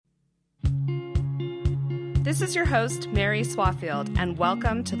This is your host, Mary Swafield, and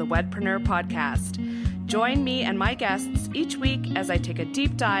welcome to the Wedpreneur Podcast. Join me and my guests each week as I take a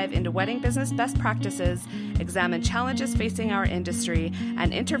deep dive into wedding business best practices, examine challenges facing our industry,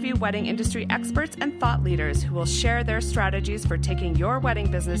 and interview wedding industry experts and thought leaders who will share their strategies for taking your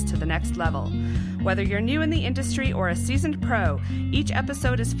wedding business to the next level. Whether you're new in the industry or a seasoned pro, each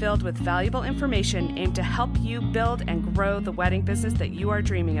episode is filled with valuable information aimed to help you build and grow the wedding business that you are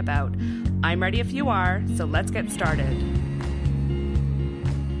dreaming about. I'm ready if you are, so let's get started.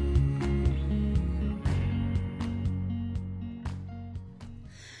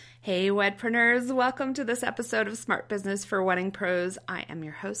 Hey Wedpreneurs, welcome to this episode of Smart Business for Wedding Pros. I am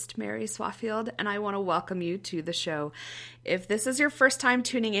your host, Mary Swafield, and I want to welcome you to the show. If this is your first time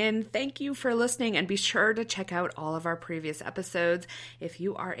tuning in, thank you for listening, and be sure to check out all of our previous episodes. If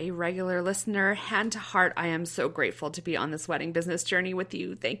you are a regular listener, hand to heart, I am so grateful to be on this wedding business journey with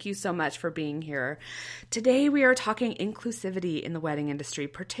you. Thank you so much for being here. Today we are talking inclusivity in the wedding industry,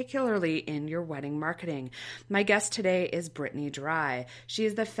 particularly in your wedding marketing. My guest today is Brittny Drye. She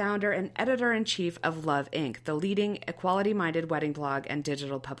is the founder and editor-in-chief of Love Inc., the leading equality-minded wedding blog and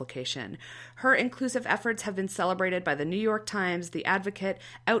digital publication. Her inclusive efforts have been celebrated by the New York Times, The Advocate,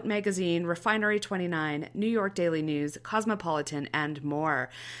 Out Magazine, Refinery 29, New York Daily News, Cosmopolitan, and more.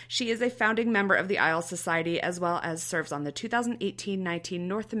 She is a founding member of the Isle Society, as well as serves on the 2018-19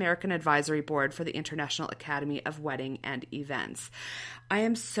 North American Advisory Board for the International Academy of Wedding and Events. I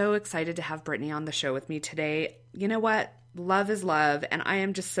am so excited to have Brittny on the show with me today. You know what? Love is love, and I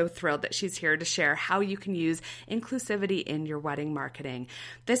am just so thrilled that she's here to share how you can use inclusivity in your wedding marketing.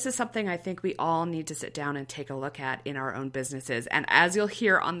 This is something I think we all need to sit down and take a look at in our own businesses. And as you'll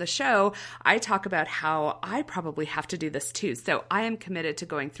hear on the show, I talk about how I probably have to do this too. So I am committed to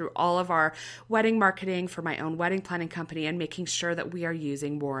going through all of our wedding marketing for my own wedding planning company and making sure that we are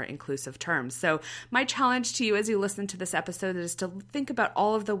using more inclusive terms. So my challenge to you as you listen to this episode is to think about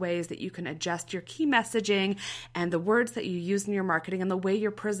all of the ways that you can adjust your key messaging and the words that you use in your marketing and the way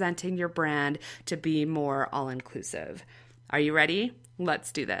you're presenting your brand to be more all-inclusive. Are you ready?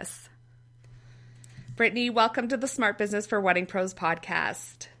 Let's do this. Brittny, welcome to the Smart Business for Wedding Pros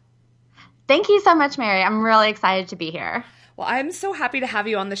podcast. Thank you so much, Mary. I'm really excited to be here. Well, I'm so happy to have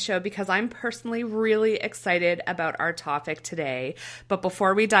you on the show because I'm personally really excited about our topic today. But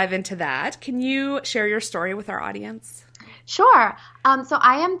before we dive into that, can you share your story with our audience? Sure. So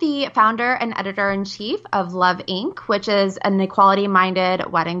I am the founder and editor-in-chief of Love Inc., which is an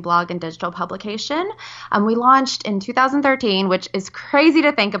equality-minded wedding blog and digital publication. We launched in 2013, which is crazy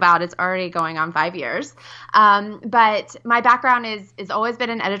to think about. It's already going on 5 years. But my background is always been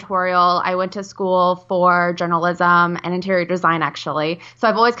in editorial. I went to school for journalism and interior design, actually. So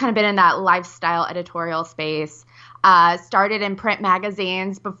I've always kind of been in that lifestyle editorial space. Started in print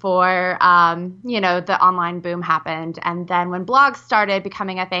magazines before, the online boom happened. And then when blogs started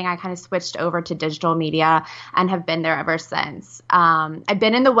becoming a thing, I kind of switched over to digital media and have been there ever since. I've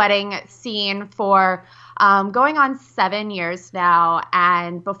been in the wedding scene for going on 7 years now.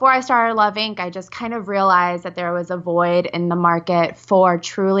 And before I started Love Inc., I just kind of realized that there was a void in the market for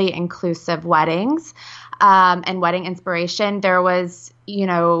truly inclusive weddings. And wedding inspiration. There was,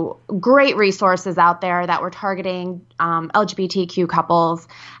 great resources out there that were targeting LGBTQ couples,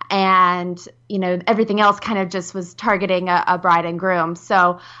 and, everything else kind of just was targeting a bride and groom.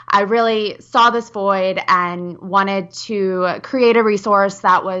 So I really saw this void and wanted to create a resource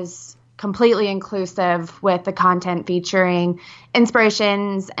that was completely inclusive with the content featuring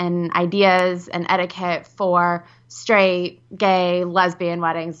inspirations and ideas and etiquette for straight, gay, lesbian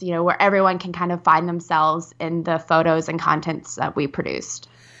weddings, where everyone can kind of find themselves in the photos and contents that we produced.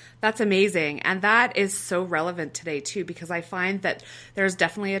 That's amazing. And that is so relevant today too, because I find that there's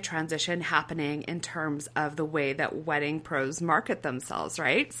definitely a transition happening in terms of the way that wedding pros market themselves,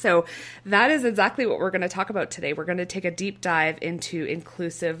 right? So that is exactly what we're going to talk about today. We're going to take a deep dive into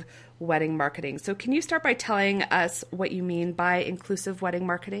inclusive wedding marketing. So can you start by telling us what you mean by inclusive wedding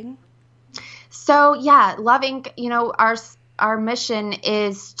marketing? So yeah, Love Inc., our mission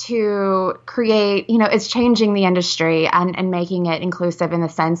is to create, it's changing the industry and making it inclusive in the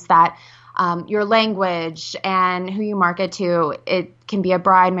sense that your language and who you market to, it can be a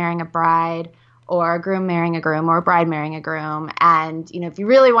bride marrying a bride or a groom marrying a groom or a bride marrying a groom. And, if you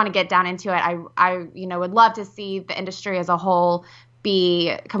really want to get down into it, I would love to see the industry as a whole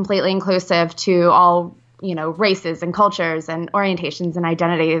be completely inclusive to all races and cultures and orientations and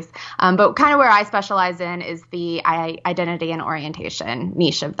identities. But kind of where I specialize in is the identity and orientation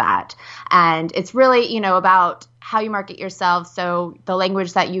niche of that. And it's really, about how you market yourself. So the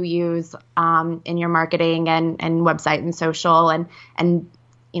language that you use in your marketing and website and social and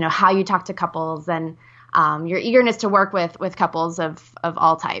how you talk to couples and your eagerness to work with couples of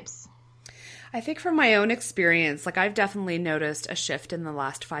all types. I think from my own experience, like I've definitely noticed a shift in the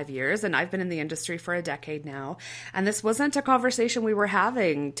last 5 years, and I've been in the industry for a decade now. And this wasn't a conversation we were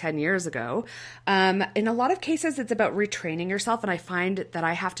having 10 years ago. In a lot of cases, it's about retraining yourself. And I find that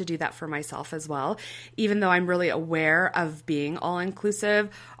I have to do that for myself as well. Even though I'm really aware of being all inclusive,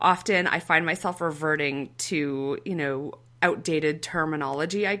 often I find myself reverting to, outdated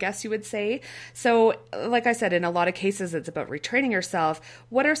terminology, I guess you would say. So, like I said, in a lot of cases, it's about retraining yourself.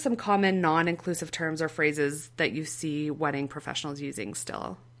 What are some common non-inclusive terms or phrases that you see wedding professionals using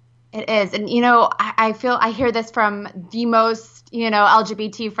still? It is. And, I hear this from the most,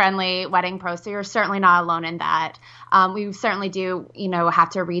 LGBT friendly wedding pros. So you're certainly not alone in that. We certainly do, have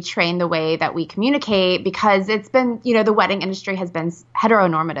to retrain the way that we communicate because it's been, the wedding industry has been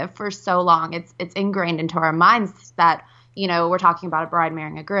heteronormative for so long. It's ingrained into our minds that we're talking about a bride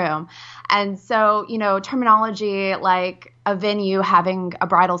marrying a groom. And so, terminology like a venue having a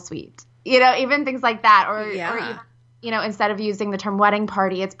bridal suite, even things like that, or even, instead of using the term wedding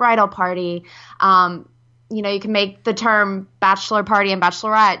party, it's bridal party. You can make the term bachelor party and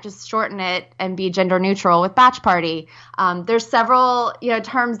bachelorette, just shorten it and be gender neutral with batch party. There's several,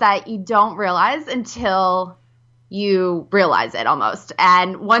 terms that you don't realize until you realize it almost.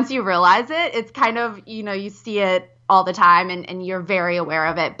 And once you realize it, it's kind of, you see it all the time and you're very aware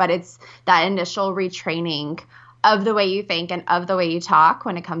of it, but it's that initial retraining of the way you think and of the way you talk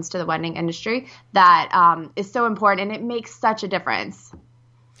when it comes to the wedding industry that is so important, and it makes such a difference.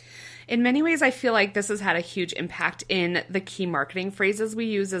 In many ways, I feel like this has had a huge impact in the key marketing phrases we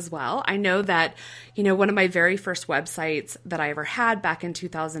use as well. I know that, one of my very first websites that I ever had back in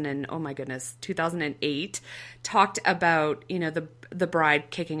 2008 talked about, the bride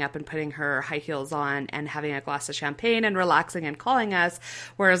kicking up and putting her high heels on and having a glass of champagne and relaxing and calling us.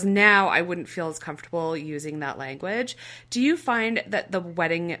 Whereas now I wouldn't feel as comfortable using that language. Do you find that the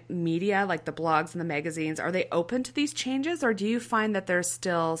wedding media, like the blogs and the magazines, are they open to these changes, or do you find that there's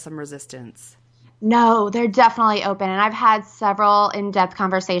still some resistance? No, they're definitely open. And I've had several in-depth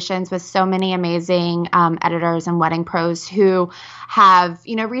conversations with so many amazing editors and wedding pros who have,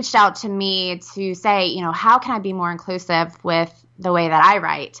 reached out to me to say, how can I be more inclusive with the way that I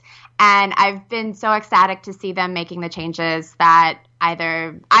write? And I've been so ecstatic to see them making the changes that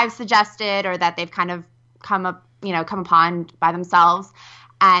either I've suggested or that they've kind of come upon by themselves.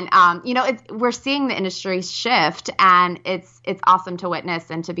 And, we're seeing the industry shift, and it's awesome to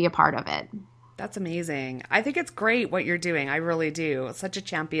witness and to be a part of it. That's amazing. I think it's great what you're doing. I really do. Such a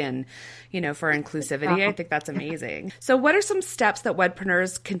champion, for inclusivity. I think that's amazing. So what are some steps that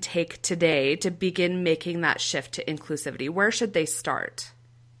wedpreneurs can take today to begin making that shift to inclusivity? Where should they start?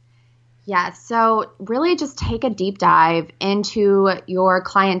 Yeah, so really just take a deep dive into your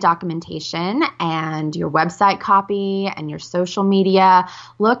client documentation and your website copy and your social media.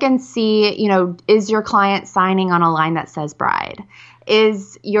 Look and see, is your client signing on a line that says bride?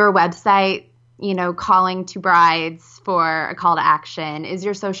 Is your website calling to brides for a call to action? Is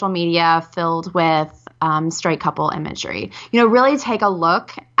your social media filled with straight couple imagery? Really take a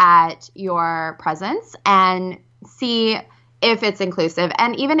look at your presence and see if it's inclusive.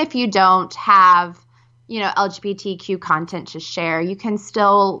 And even if you don't have, LGBTQ content to share, you can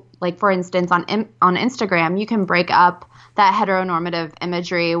still, like, for instance, on Instagram, you can break up that heteronormative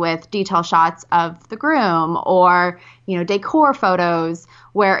imagery with detail shots of the groom or, decor photos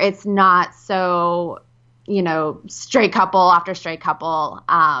where it's not so, straight couple after straight couple,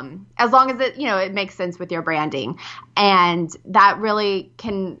 as long as it makes sense with your branding. And that really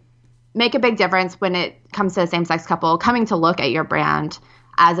can make a big difference when it comes to a same-sex couple coming to look at your brand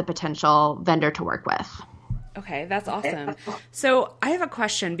as a potential vendor to work with. Okay, that's awesome. So I have a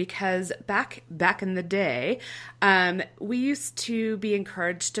question because back in the day, we used to be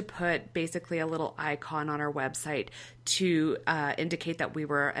encouraged to put basically a little icon on our website to indicate that we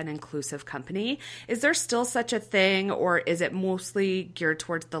were an inclusive company. Is there still such a thing, or is it mostly geared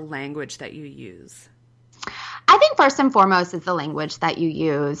towards the language that you use? I think first and foremost is the language that you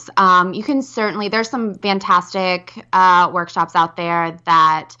use. You can certainly, there's some fantastic workshops out there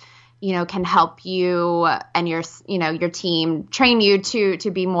that, can help you and your team train you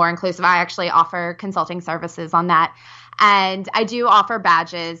to be more inclusive. I actually offer consulting services on that. And I do offer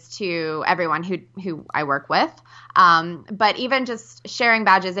badges to everyone who I work with. But even just sharing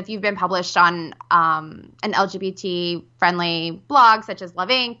badges, if you've been published on an LGBT-friendly blog such as Love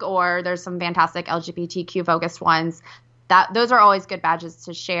Inc., or there's some fantastic LGBTQ-focused ones, those are always good badges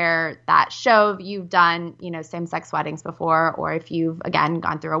to share that show you've done, same-sex weddings before, or if you've, again,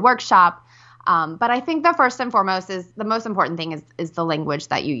 gone through a workshop. But I think the first and foremost is the most important thing is the language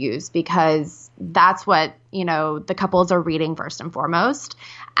that you use, because that's what, the couples are reading first and foremost.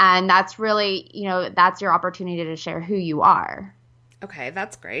 And that's really, that's your opportunity to share who you are. Okay,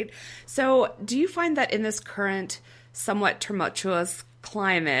 that's great. So do you find that in this current somewhat tumultuous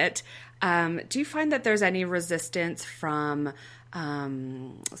climate, do you find that there's any resistance from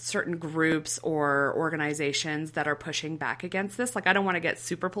certain groups or organizations that are pushing back against this? Like, I don't want to get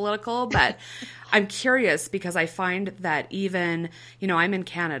super political, but I'm curious because I find that even, I'm in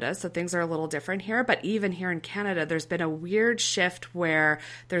Canada, so things are a little different here, but even here in Canada, there's been a weird shift where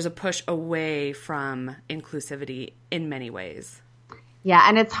there's a push away from inclusivity in many ways. Yeah,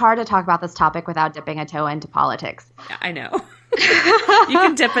 and it's hard to talk about this topic without dipping a toe into politics. Yeah, I know. You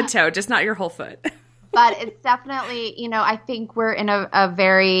can dip a toe, just not your whole foot. But it's definitely, I think we're in a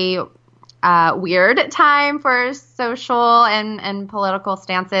very weird time for social and political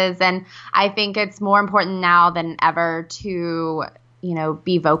stances. And I think it's more important now than ever to,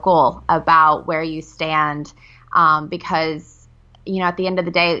 be vocal about where you stand, because, at the end of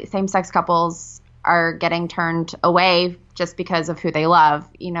the day, same-sex couples are getting turned away just because of who they love.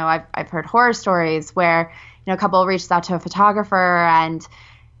 I've heard horror stories where, a couple reaches out to a photographer and,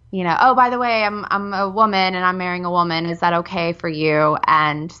 oh, by the way, I'm a woman and I'm marrying a woman. Is that okay for you?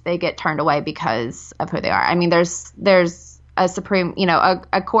 And they get turned away because of who they are. I mean, there's a Supreme,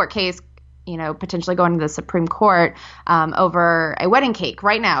 a court case, potentially going to the Supreme Court over a wedding cake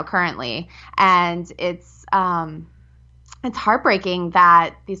right now, currently. And it's heartbreaking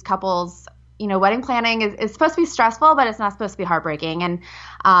that these couples, wedding planning is supposed to be stressful, but it's not supposed to be heartbreaking. And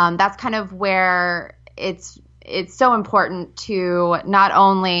that's kind of where it's so important to not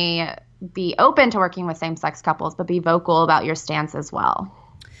only be open to working with same-sex couples, but be vocal about your stance as well.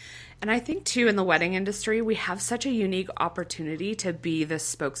 And I think, too, in the wedding industry, we have such a unique opportunity to be the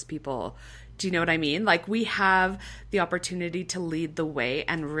spokespeople. Do you know what I mean? Like, we have the opportunity to lead the way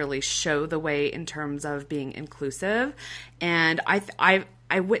and really show the way in terms of being inclusive. And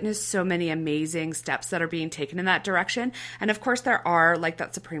I witnessed so many amazing steps that are being taken in that direction. And of course, there are, like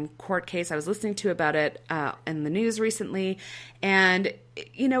that Supreme Court case, I was listening to about it in the news recently. And,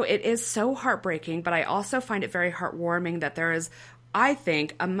 it is so heartbreaking, but I also find it very heartwarming that there is, I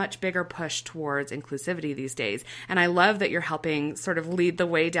think, a much bigger push towards inclusivity these days. And I love that you're helping sort of lead the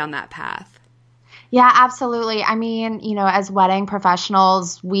way down that path. Yeah, absolutely. I mean, as wedding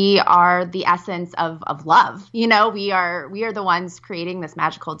professionals, we are the essence of love. We are the ones creating this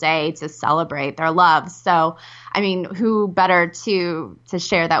magical day to celebrate their love. So, I mean, who better to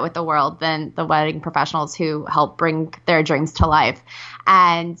share that with the world than the wedding professionals who help bring their dreams to life?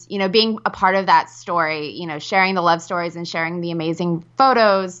 And, being a part of that story, sharing the love stories and sharing the amazing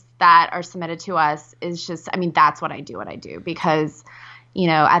photos that are submitted to us is just, I mean, that's what I do because,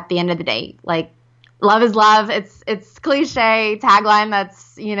 at the end of the day, like, love is love. It's cliche tagline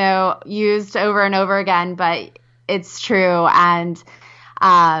that's, used over and over again, but it's true. And,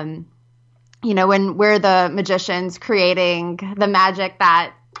 when we're the magicians creating the magic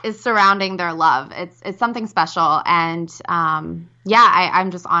that is surrounding their love, it's something special. And, I'm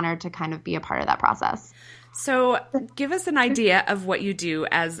just honored to kind of be a part of that process. So give us an idea of what you do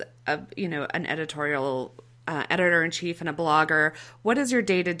as an editorial editor-in-chief and a blogger. What does your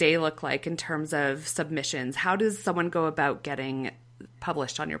day-to-day look like in terms of submissions? How does someone go about getting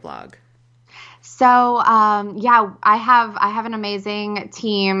published on your blog? So, I have an amazing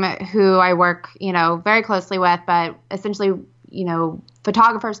team who I work, very closely with, but essentially,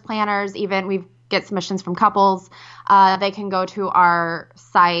 photographers, planners, even we get submissions from couples. They can go to our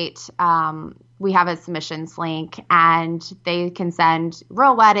site. We have a submissions link, and they can send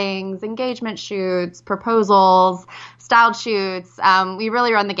royal weddings, engagement shoots, proposals, styled shoots. We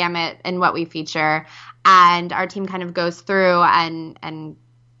really run the gamut in what we feature, and our team kind of goes through and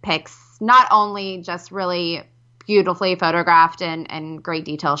picks not only just really beautifully photographed and great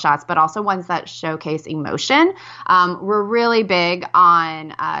detail shots, but also ones that showcase emotion. We're really big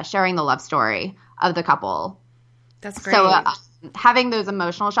on sharing the love story of the couple. That's great. So having those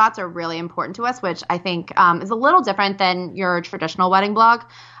emotional shots are really important to us, which I think is a little different than your traditional wedding blog,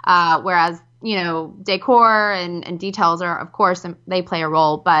 whereas, decor and details are, of course, they play a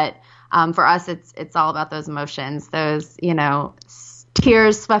role. But for us, it's all about those emotions, those,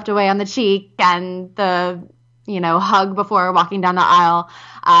 tears swept away on the cheek and the, hug before walking down the aisle.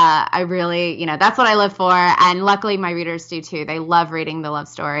 I really, that's what I live for. And luckily my readers do too. They love reading the love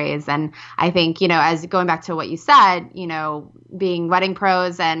stories. And I think, as going back to what you said, being wedding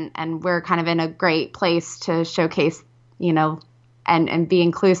pros and we're kind of in a great place to showcase, and be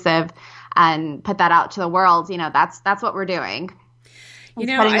inclusive and put that out to the world. That's what we're doing.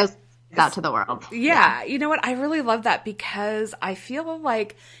 out to the world. Yeah. You know what? I really love that because I feel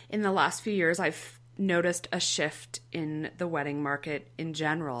like in the last few years, I've noticed a shift in the wedding market in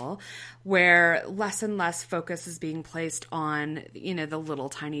general, where less and less focus is being placed on, you know, the little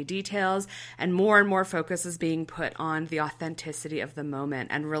tiny details, and more focus is being put on the authenticity of the moment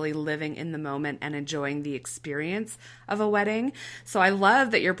and really living in the moment and enjoying the experience of a wedding. So I love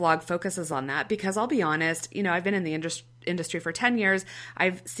that your blog focuses on that because I'll be honest, you know, I've been in the industry for 10 years.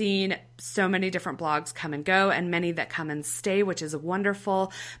 I've seen so many different blogs come and go and many that come and stay, which is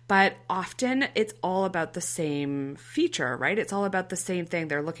wonderful. But often it's all about the same feature, right? It's all about the same thing.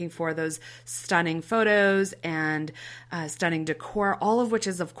 They're looking for those stunning photos and stunning decor, all of which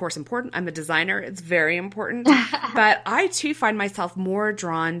is, of course, important. I'm a designer. It's very important. But I, too, find myself more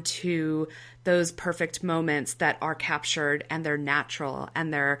drawn to those perfect moments that are captured and they're natural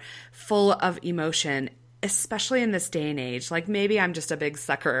and they're full of emotion, especially in this day and age. Like maybe I'm just a big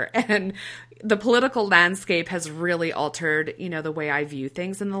sucker and the political landscape has really altered, you know, the way I view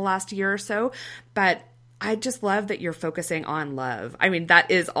things in the last year or so. But I just love that you're focusing on love. I mean,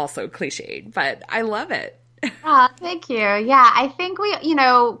 that is also cliched, but I love it. Oh, thank you. Yeah, I think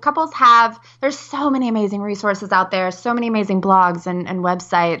couples there's so many amazing resources out there, so many amazing blogs and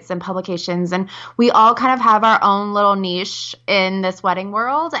websites and publications, and we all kind of have our own little niche in this wedding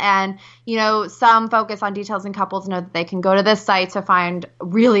world. And, you know, some focus on details and couples know that they can go to this site to find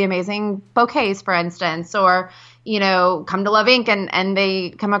really amazing bouquets, for instance, or, you know, come to Love Inc. and they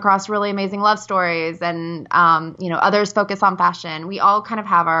come across really amazing love stories, and, others focus on fashion. We all kind of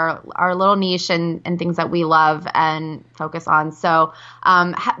have our little niche and things that we love and focus on. So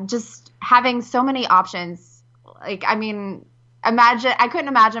just having so many options, like, I mean, I couldn't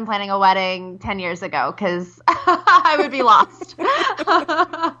imagine planning a wedding 10 years ago because I would be lost.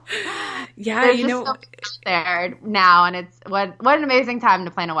 Yeah, there's so much there now, and it's what an amazing time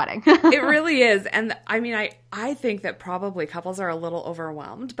to plan a wedding. It really is. And I mean, I think that probably couples are a little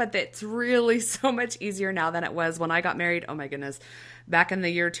overwhelmed, but it's really so much easier now than it was when I got married. Oh my goodness, back in the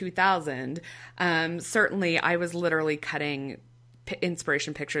year 2000. Certainly, I was literally cutting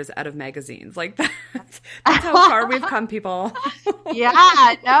inspiration pictures out of magazines. Like that's how far we've come, people.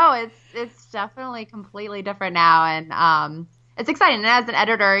 Yeah, no, it's definitely completely different now, and it's exciting. And as an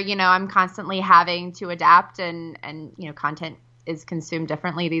editor, you know, I'm constantly having to adapt, and you know, content is consumed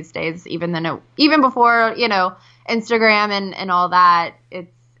differently these days. Even before, you know, Instagram and all that,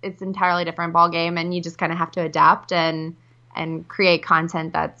 it's entirely different ball game, and you just kind of have to adapt and create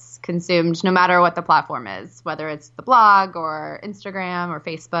content that's consumed no matter what the platform is, whether it's the blog or Instagram or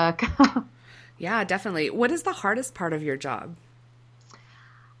Facebook. Yeah, definitely. What is the hardest part of your job?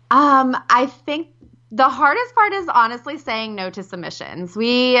 I think the hardest part is honestly saying no to submissions.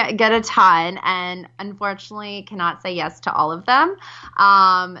 We get a ton and unfortunately cannot say yes to all of them.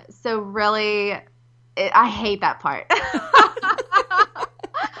 So really, I hate that part.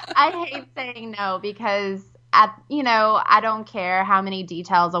 I hate saying no because I don't care how many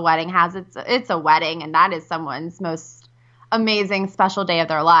details a wedding has. It's a wedding, and that is someone's most amazing, special day of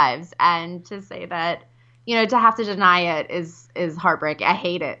their lives. And to say that, you know, to have to deny it is heartbreaking. I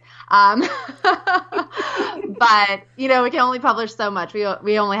hate it. But you know, we can only publish so much. We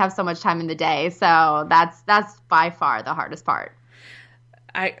only have so much time in the day, so that's by far the hardest part.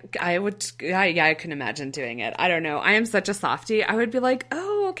 I can imagine doing it. I don't know. I am such a softie. I would be like,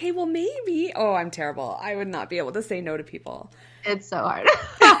 oh, okay, well, maybe. Oh, I'm terrible. I would not be able to say no to people. It's so hard.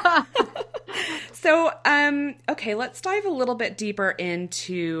 So, okay, let's dive a little bit deeper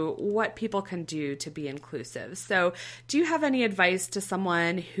into what people can do to be inclusive. So, do you have any advice to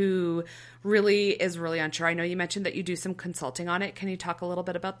someone who is really unsure? I know you mentioned that you do some consulting on it. Can you talk a little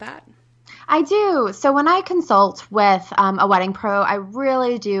bit about that? I do. So when I consult with a wedding pro, I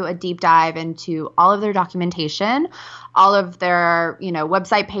really do a deep dive into all of their documentation, all of their, you know,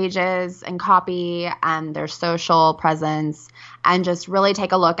 website pages and copy and their social presence, and just really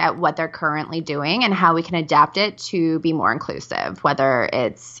take a look at what they're currently doing and how we can adapt it to be more inclusive, whether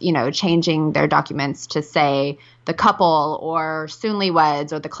it's, you know, changing their documents to say the couple or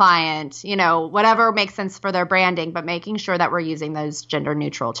soon-ly-weds or the client, you know, whatever makes sense for their branding, but making sure that we're using those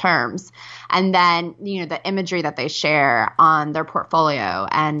gender-neutral terms. And then, you know, the imagery that they share on their portfolio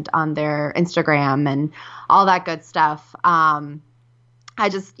and on their Instagram and all that good stuff. I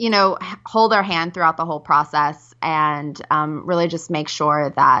just, you know, hold their hand throughout the whole process and really just make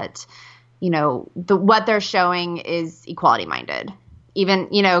sure that, you know, what they're showing is equality minded. Even,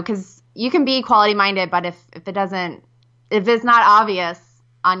 you know, because you can be equality minded, but if it's not obvious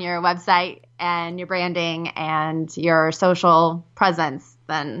on your website and your branding and your social presence,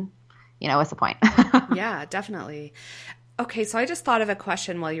 then, you know, what's the point? Yeah, definitely. Okay, so I just thought of a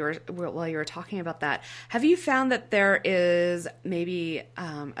question while you were talking about that. Have you found that there is maybe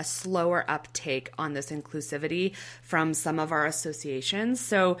a slower uptake on this inclusivity from some of our associations?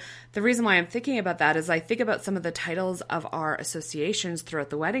 So the reason why I'm thinking about that is I think about some of the titles of our associations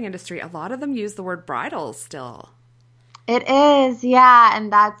throughout the wedding industry. A lot of them use the word bridal still. It is, yeah,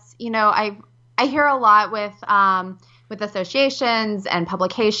 and that's I hear a lot with associations and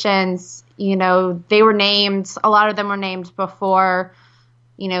publications. They were named. A lot of them were named before,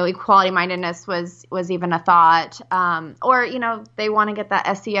 equality mindedness was even a thought. Or they want to get that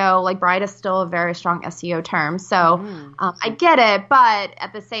SEO. Like bride is still a very strong SEO term. So I get it, but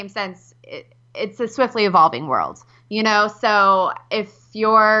at the same sense, it's a swiftly evolving world. So if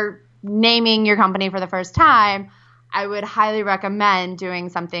you're naming your company for the first time, I would highly recommend doing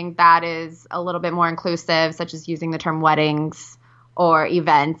something that is a little bit more inclusive, such as using the term weddings or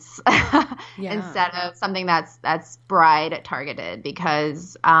events instead of something that's bride targeted,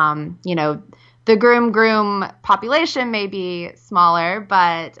 because the groom population may be smaller,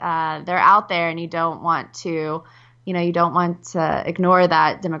 but they're out there, and you don't want to ignore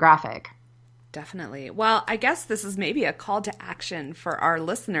that demographic. Definitely. Well, I guess this is maybe a call to action for our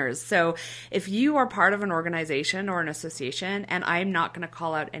listeners. So if you are part of an organization or an association, and I'm not going to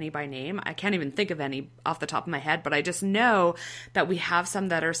call out any by name, I can't even think of any off the top of my head, but I just know that we have some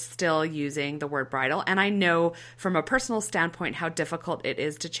that are still using the word bridal. And I know from a personal standpoint how difficult it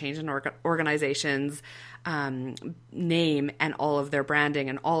is to change an organization's name, and all of their branding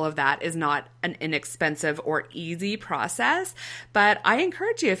and all of that is not an inexpensive or easy process. But I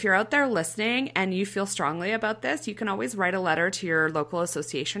encourage you, if you're out there listening and you feel strongly about this, you can always write a letter to your local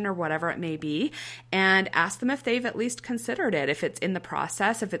association or whatever it may be and ask them if they've at least considered it, if it's in the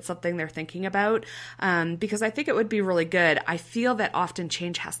process, if it's something they're thinking about, because I think it would be really good. I feel that often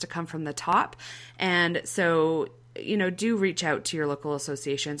change has to come from the top. And so do reach out to your local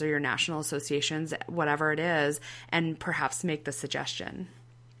associations or your national associations, whatever it is, and perhaps make the suggestion.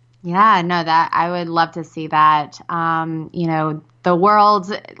 Yeah, no, that I would love to see that. The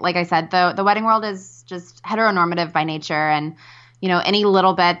world, like I said, the wedding world is just heteronormative by nature, and any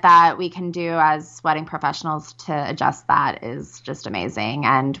little bit that we can do as wedding professionals to adjust that is just amazing.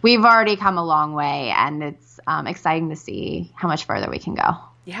 And we've already come a long way, and it's exciting to see how much further we can go.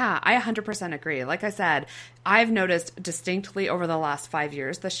 Yeah, I 100% agree. Like I said, I've noticed distinctly over the last 5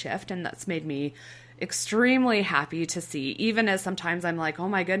 years the shift, and that's made me extremely happy to see, even as sometimes I'm like, oh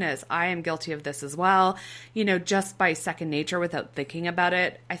my goodness, I am guilty of this as well. Just by second nature without thinking about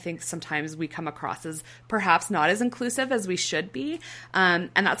it, I think sometimes we come across as perhaps not as inclusive as we should be.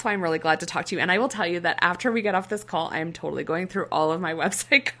 And that's why I'm really glad to talk to you. And I will tell you that after we get off this call, I am totally going through all of my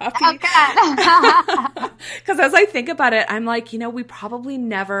website copy. Okay. Because as I think about it, I'm like, we probably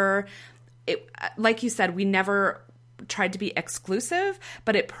never, like you said, we never tried to be exclusive,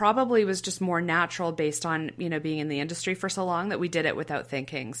 but it probably was just more natural based on, being in the industry for so long that we did it without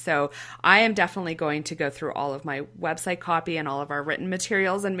thinking. So I am definitely going to go through all of my website copy and all of our written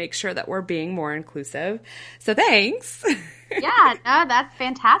materials and make sure that we're being more inclusive. So thanks. Yeah, no, that's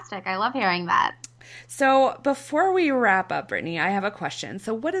fantastic. I love hearing that. So before we wrap up, Brittny, I have a question.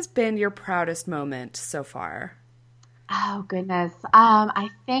 So what has been your proudest moment so far? Oh, goodness. I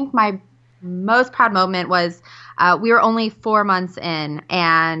think my most proud moment was we were only 4 months in,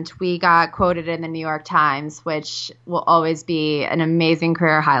 and we got quoted in the New York Times, which will always be an amazing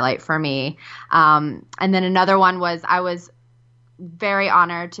career highlight for me. And then another one was I was very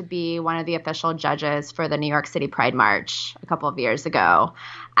honored to be one of the official judges for the New York City Pride March a couple of years ago,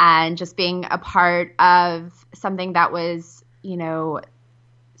 and just being a part of something that was,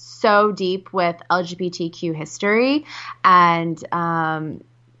 so deep with LGBTQ history and,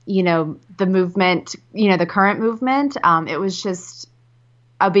 the movement, the current movement. It was just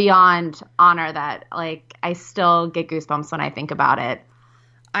a beyond honor that, I still get goosebumps when I think about it.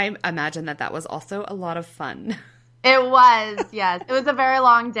 I imagine that was also a lot of fun. It was, yes. It was a very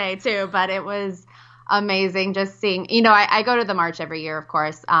long day too, but it was amazing just seeing, I go to the march every year, of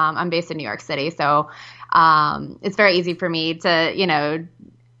course. I'm based in New York City, so it's very easy for me to,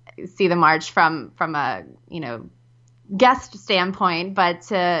 see the march from a, guest standpoint, but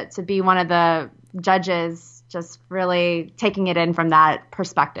to be one of the judges, just really taking it in from that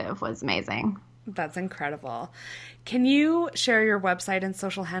perspective was amazing. That's incredible. Can you share your website and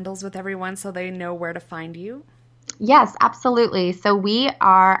social handles with everyone so they know where to find you? Yes, absolutely. So we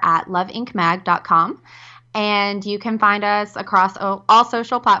are at loveincmag.com, and you can find us across all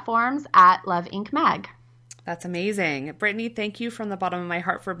social platforms at loveincmag. That's amazing. Brittny, thank you from the bottom of my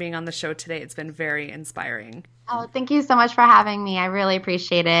heart for being on the show today. It's been very inspiring. Oh, thank you so much for having me. I really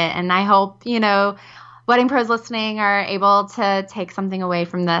appreciate it. And I hope, wedding pros listening are able to take something away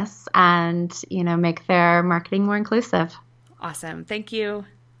from this and, make their marketing more inclusive. Awesome. Thank you.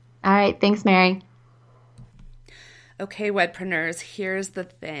 All right. Thanks, Mary. Okay, wedpreneurs, here's the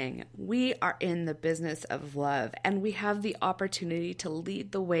thing. We are in the business of love, and we have the opportunity to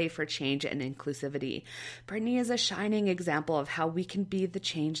lead the way for change and inclusivity. Brittny is a shining example of how we can be the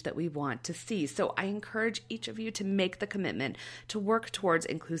change that we want to see. So I encourage each of you to make the commitment to work towards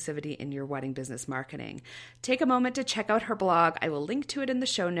inclusivity in your wedding business marketing. Take a moment to check out her blog. I will link to it in the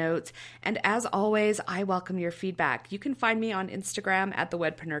show notes. And as always, I welcome your feedback. You can find me on Instagram at the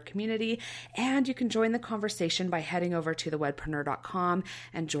Wedpreneur Community, and you can join the conversation by heading over to thewedpreneur.com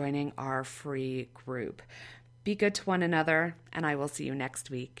and joining our free group. Be good to one another, and I will see you next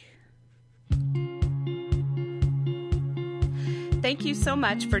week. Thank you so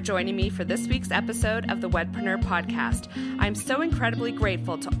much for joining me for this week's episode of the Wedpreneur Podcast. I'm so incredibly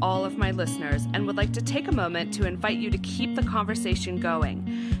grateful to all of my listeners and would like to take a moment to invite you to keep the conversation going.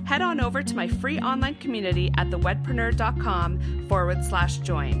 Head on over to my free online community at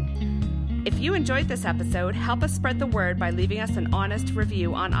thewedpreneur.com/join. If you enjoyed this episode, help us spread the word by leaving us an honest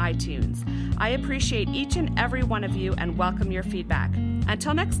review on iTunes. I appreciate each and every one of you and welcome your feedback.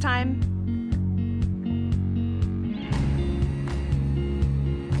 Until next time.